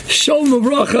Shalom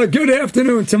Uvracha. Good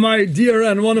afternoon to my dear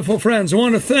and wonderful friends. I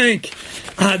want to thank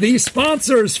the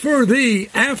sponsors for the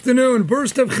afternoon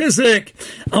burst of Chizuk.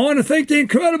 I want to thank the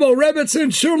incredible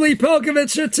Rebbetzin Shirley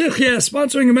Pelkovitz Shetichya,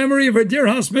 sponsoring in memory of her dear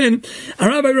husband,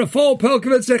 Rabbi Rafal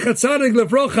Pelkovitz Zechatzadik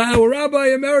Levrocha, our Rabbi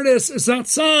Emeritus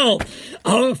Zatzal.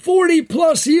 40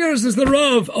 plus years is the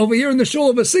Rav over here in the shul,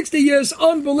 over 60 years,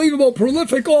 unbelievable,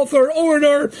 prolific author,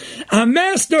 orator, a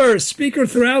master speaker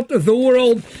throughout the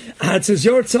world. It's his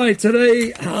yahrzeit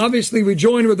today. Obviously, we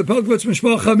join with the Pelkovitz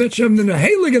Mishpacha Mitchem, the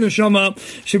Heilige Neshama,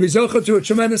 should be zocha to a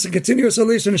tremendous and continuous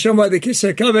release in Neshama by the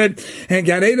Kisei Kavod and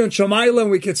Gan Eden Shamayla.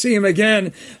 We could see him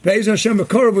again, Be'ez Hashem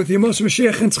B'Korov with Yemos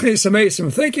Mashiach and Tzchis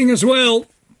HaMeisim. Thinking as well.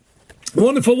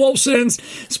 Wonderful Wolfsons,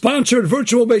 sponsored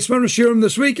virtual base Shirim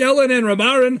this week, Ellen and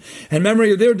Ramaran, and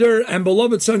memory of their dear and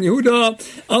beloved son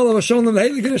Yehuda. Allah Hashalom, the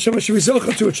Heilige Neshama,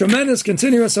 Shvizocha to a tremendous,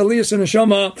 continuous Aliyah in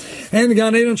Neshama, and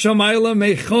Gan Eden Shamayla,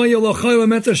 Mechoy Elochoy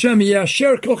Lemet Hashem,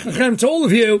 Yasher Kochachem to all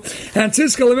of you, and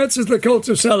Tzizka Lemetzes Lekot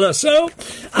Tzusala. So,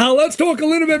 let's talk a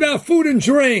little bit about food and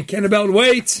drink, and about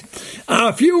weight.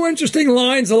 A few interesting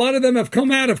lines, a lot of them have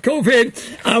come out of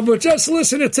COVID, but just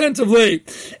listen attentively.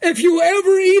 If you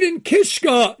ever eat in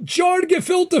Kishka, jarred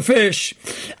gefilte fish,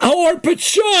 or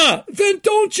pacha, then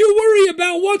don't you worry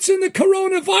about what's in the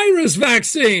coronavirus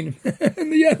vaccine.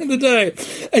 In the end of the day,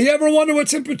 you ever wonder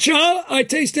what's in pacha? I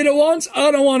tasted it once.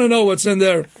 I don't want to know what's in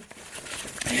there.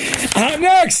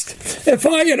 Next, if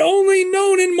I had only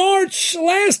known in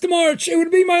last March, it would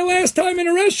be my last time in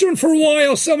a restaurant for a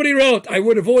while, somebody wrote. I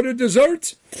would have ordered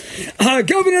dessert.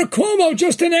 Governor Cuomo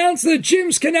just announced that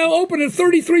gyms can now open at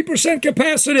 33%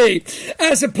 capacity.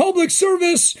 As a public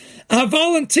service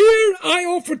volunteer, I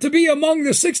offer to be among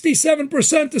the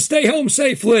 67% to stay home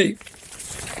safely.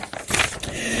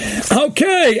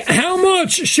 Okay, how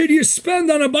much should you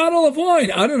spend on a bottle of wine?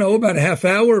 I don't know, about a half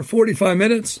hour, 45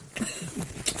 minutes.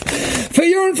 For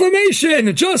your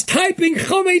information, just typing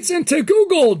chametz into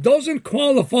Google doesn't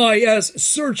qualify as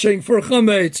searching for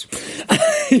chametz.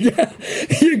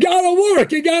 You gotta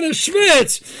work, you gotta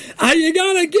schwitz, you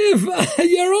gotta give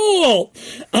your all.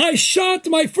 I shot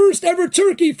my first ever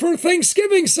turkey for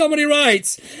Thanksgiving, somebody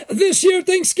writes. This year,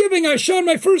 Thanksgiving, I shot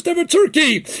my first ever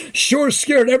turkey. Sure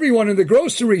scared everyone in the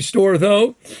grocery store,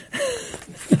 though.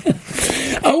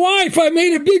 A wife, I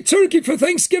made a big turkey for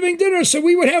Thanksgiving dinner so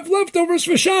we would have leftovers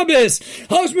for Shabbos.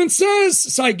 Husband says,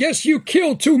 so I guess you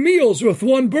killed 2 meals with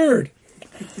one bird.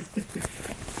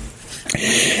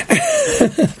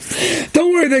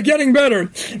 Don't worry, they're getting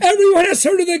better. Everyone has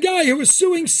heard of the guy who was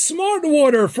suing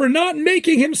Smartwater for not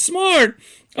making him smart.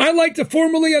 I'd like to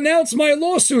formally announce my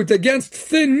lawsuit against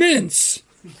Thin Mints.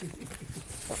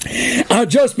 I've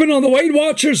just been on the Weight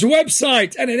Watchers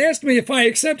website, and it asked me if I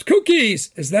accept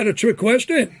cookies. Is that a trick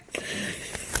question?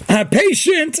 A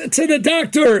patient to the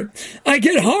doctor. I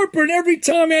get heartburn every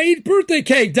time I eat birthday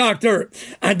cake, doctor.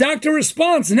 A doctor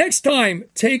responds, next time,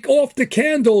 take off the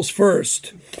candles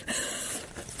first.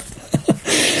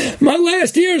 My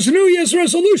last year's New Year's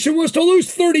resolution was to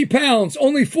lose 30 pounds.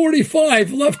 Only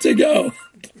 45 left to go.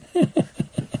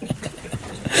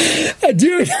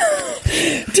 Dear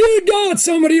God,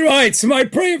 somebody writes, my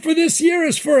prayer for this year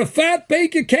is for a fat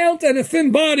bank account and a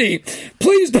thin body.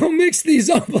 Please don't mix these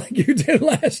up like you did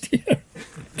last year.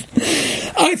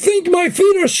 I think my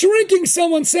feet are shrinking,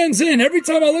 someone sends in. Every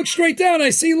time I look straight down,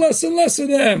 I see less and less of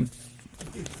them.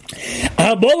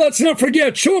 But let's not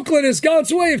forget, chocolate is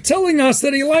God's way of telling us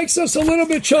that he likes us a little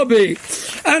bit chubby.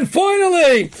 And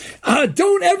finally,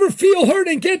 don't ever feel hurt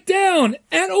and get down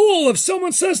at all if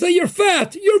someone says that you're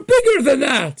fat. You're bigger than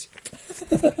that.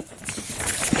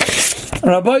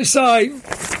 Rabbi Sai,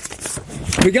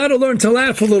 we got to learn to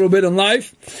laugh a little bit in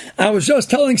life. I was just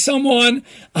telling someone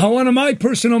one of my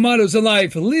personal mottos in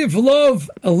life: live, love,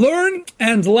 learn,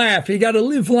 and laugh. You got to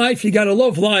live life. You got to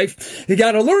love life. You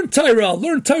got to learn Torah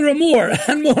more,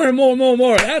 and more and more and more and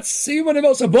more. That's see what it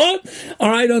was about. All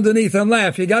right, underneath and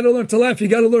laugh. You got to learn to laugh. You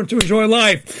got to learn to enjoy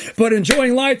life. But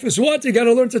enjoying life is what? You got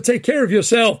to learn to take care of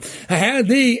yourself. I had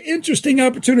the interesting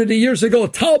opportunity years ago.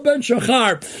 Tal Ben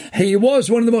Shachar. He was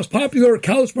one of the most popular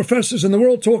college professors in the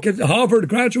world. Taught at Harvard,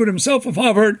 graduate himself of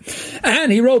Harvard,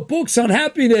 and he wrote books on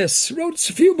happiness. Wrote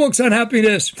a few books on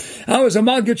happiness. I was a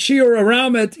Maggid Shir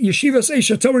around at Yeshivas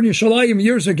Eish Torah in Yerushalayim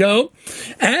years ago,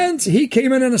 and he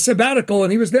came in on a sabbatical,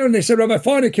 and he was there, and they said, Rabbi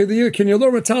Farnik, can you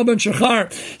learn with Tal Ben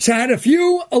Shachar? So I had a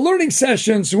few learning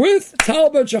sessions with Tal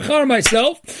Ben Shachar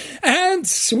myself, and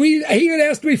he had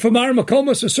asked me for Mar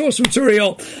Makomas, a source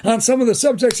material on some of the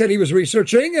subjects that he was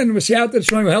researching, and Messiah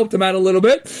Shalom helped him out a little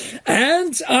bit,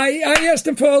 and I asked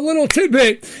him for a little tidbit,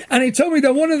 and he told me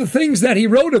that one of the things that he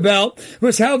wrote about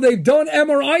was how they've done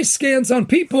MRI scans on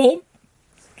people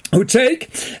who take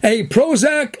a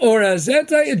Prozac or a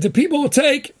the people who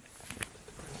take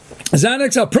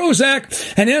Xanax, a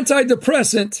Prozac, an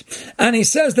antidepressant, and he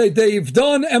says that they've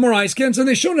done MRI scans and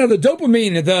they've shown how the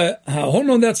dopamine, the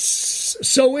hormone that's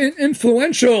so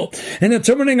influential in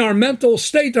determining our mental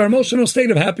state, our emotional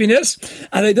state of happiness,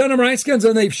 and they've done MRI scans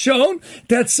and they've shown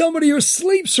that somebody who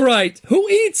sleeps right, who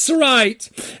eats right,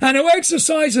 and who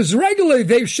exercises regularly,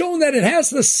 they've shown that it has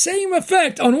the same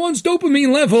effect on one's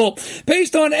dopamine level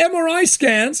based on MRI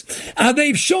scans.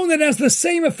 They've shown that it has the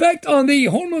same effect on the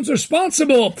hormones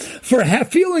responsible for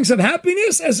feelings of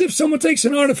happiness as if someone takes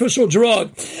an artificial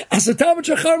drug. As the Talmud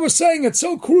Shachar was saying, it's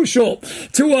so crucial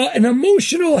to an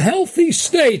emotional, healthy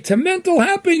state, to mental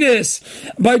happiness,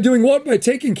 by doing what? By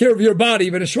taking care of your body.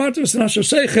 We know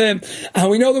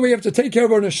that we have to take care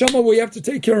of our neshama, we have to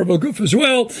take care of our goof as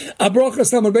well.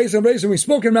 We've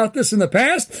spoken about this in the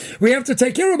past. We have to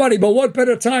take care of our body, but what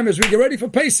better time as we get ready for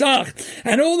Pesach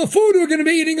and all the food we're going to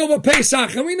be eating over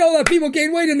Pesach. And we know that people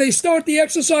gain weight and they start the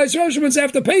exercise regimens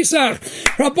after Pesach.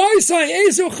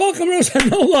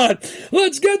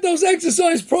 Let's get those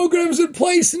exercise programs in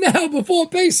place now before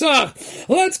Pesach.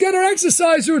 Let's get our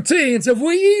exercise routines. If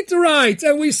we eat right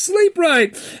and we sleep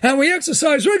right and we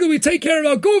exercise regularly, we take care of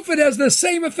our goof, it has the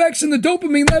same effects in the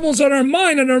dopamine levels on our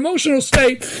mind and our emotional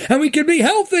state, and we can be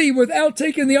healthy without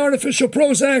taking the artificial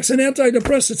Prozacs and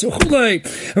antidepressants. And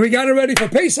we got it ready for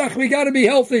Pesach. We got to be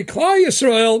healthy. Klal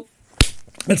Yisrael,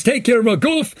 let's take care of our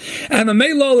goof, and the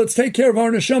Mela, let's take care of our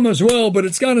neshama as well. But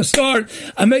it's got to start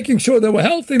making sure that we're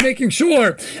healthy, making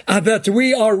sure that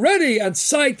we are ready and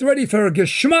psyched, ready for a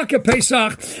Geschmack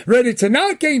Pesach, ready to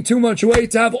not gain too much weight,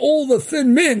 to have all the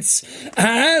thin mints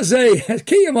as a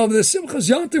kiyum of the Simchas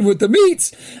Yantiv with the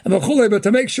meats, but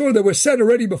to make sure that we're set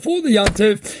already before the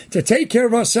Yantiv, to take care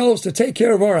of ourselves, to take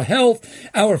care of our health,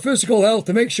 our physical health,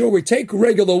 to make sure we take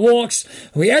regular walks,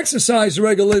 we exercise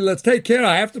regularly. Let's take care.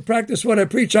 I have to practice what I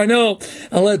preach, I know.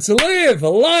 Let's live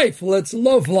life. Let's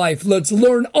love life. Let's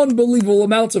learn unbelievable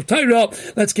amounts of Torah.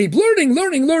 Let's keep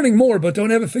learning more, but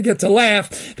don't ever forget to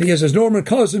laugh, because as Norman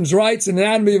Cousins writes in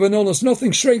Anatomy of an Illness,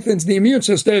 nothing strengthens the immune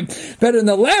system better than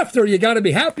the laughter. You got to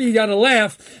be happy, you got to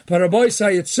laugh, but Rabbi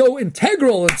say it's so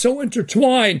integral and so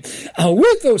intertwined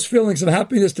with those feelings of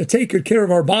happiness to take good care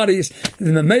of our bodies,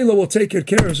 and the Mela will take good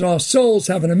care of our souls.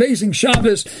 Have an amazing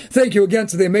Shabbos. Thank you again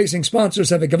to the amazing sponsors.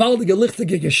 Have a gewaldige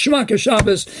lichtige Geschmack Shabbos.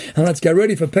 And let's get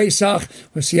ready for Pesach.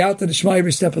 We'll see out to the Shema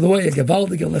every step of the way. A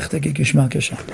gewaldige lichtige Geschmack Shabbos.